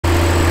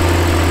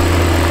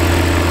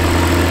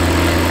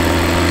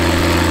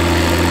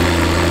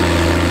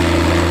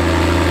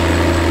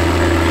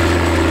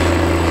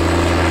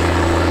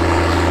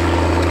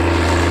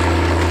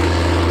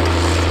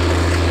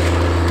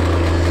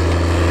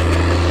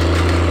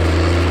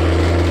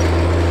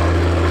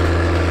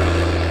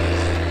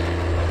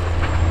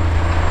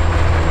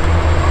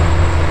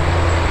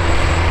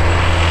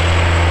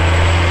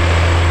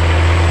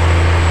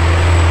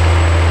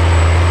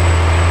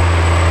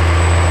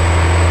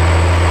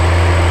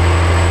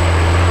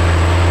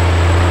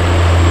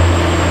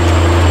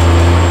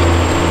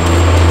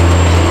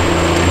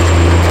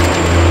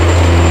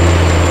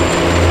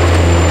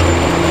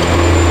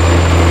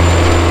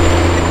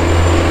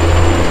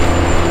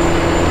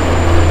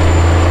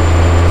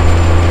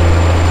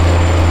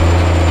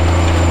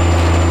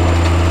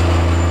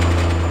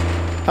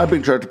Hi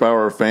Big Tractor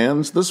Power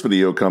fans, this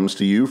video comes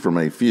to you from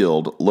a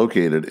field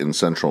located in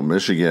central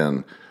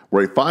Michigan,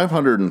 where a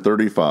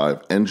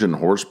 535 engine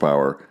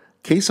horsepower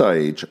Case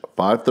IH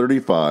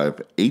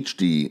 535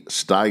 HD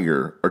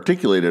STEIGER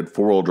articulated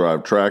four-wheel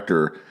drive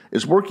tractor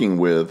is working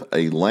with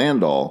a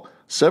Landoll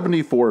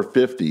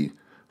 7450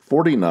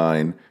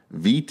 49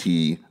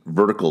 VT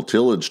Vertical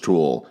Tillage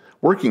Tool,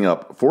 working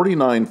up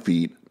 49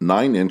 feet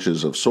 9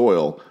 inches of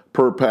soil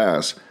per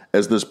pass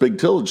as this big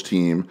tillage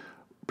team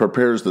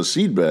prepares the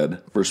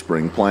seedbed for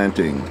spring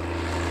planting.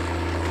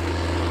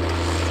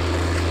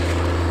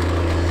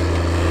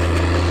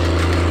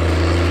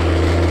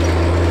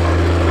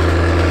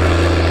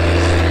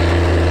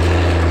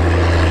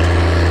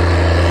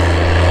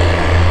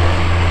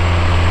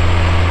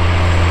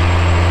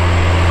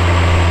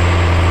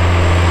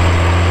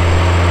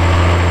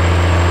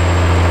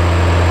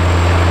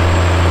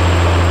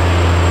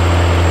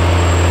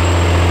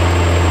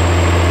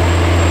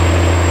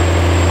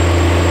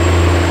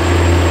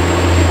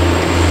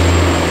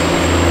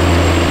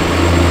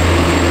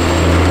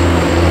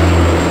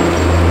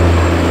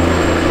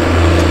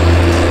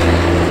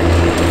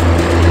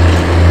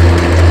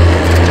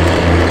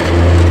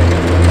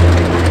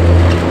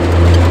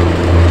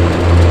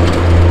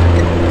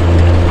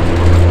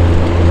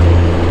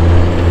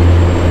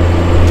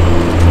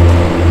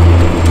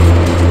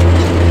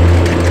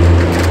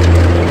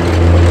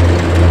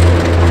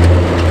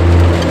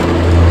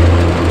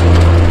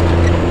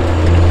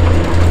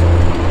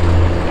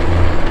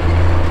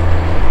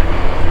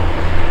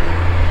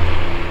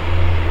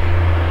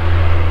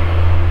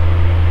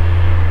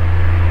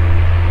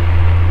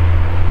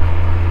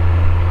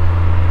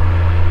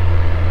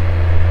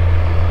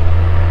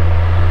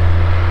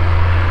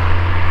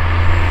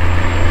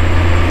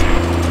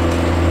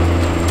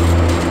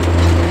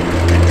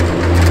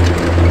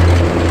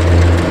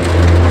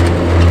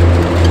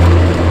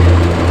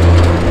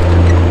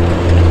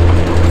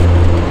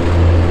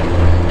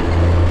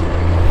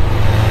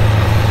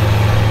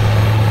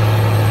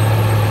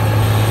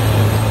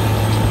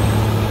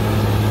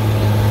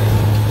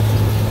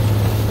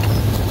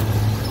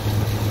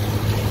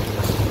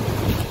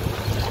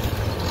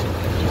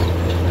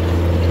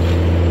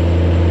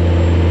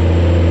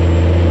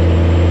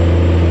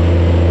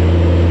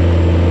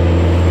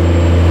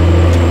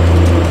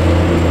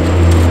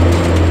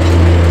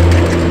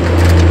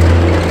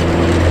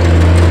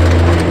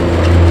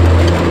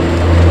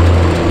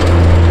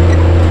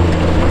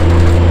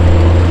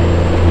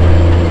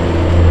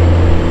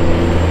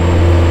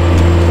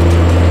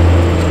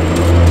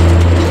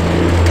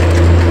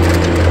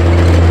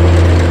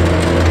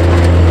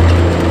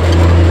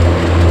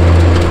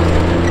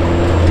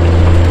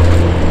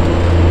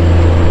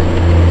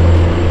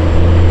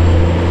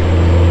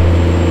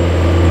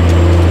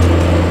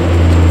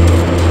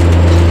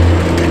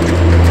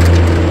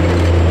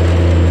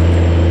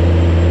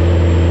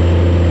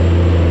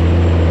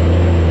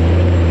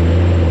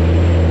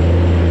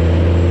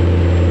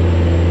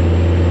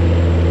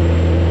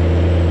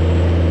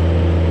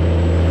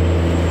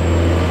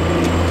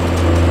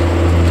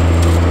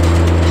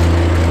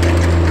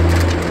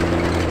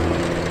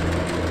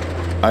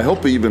 I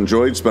hope you've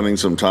enjoyed spending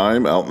some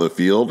time out in the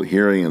field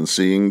hearing and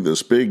seeing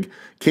this big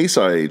Case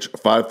IH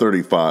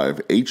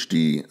 535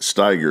 HD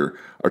STEIGER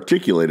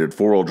articulated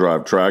four-wheel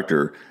drive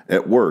tractor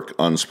at work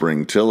on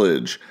spring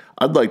tillage.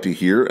 I'd like to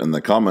hear in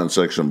the comment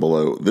section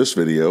below this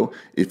video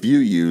if you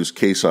use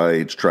Case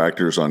IH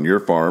tractors on your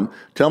farm.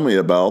 Tell me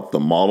about the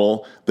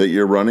model that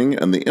you're running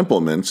and the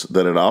implements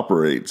that it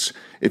operates.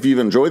 If you've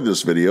enjoyed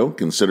this video,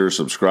 consider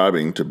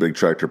subscribing to Big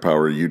Tractor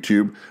Power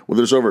YouTube, where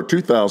there's over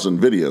 2,000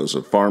 videos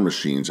of farm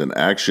machines in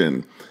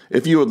action.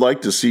 If you would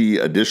like to see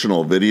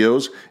additional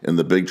videos in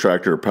the Big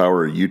Tractor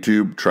Power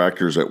YouTube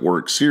Tractors at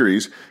Work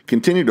series,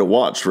 continue to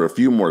watch for a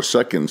few more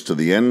seconds to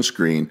the end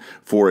screen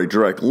for a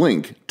direct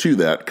link to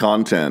that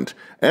content.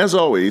 As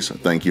always,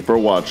 thank you for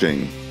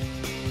watching.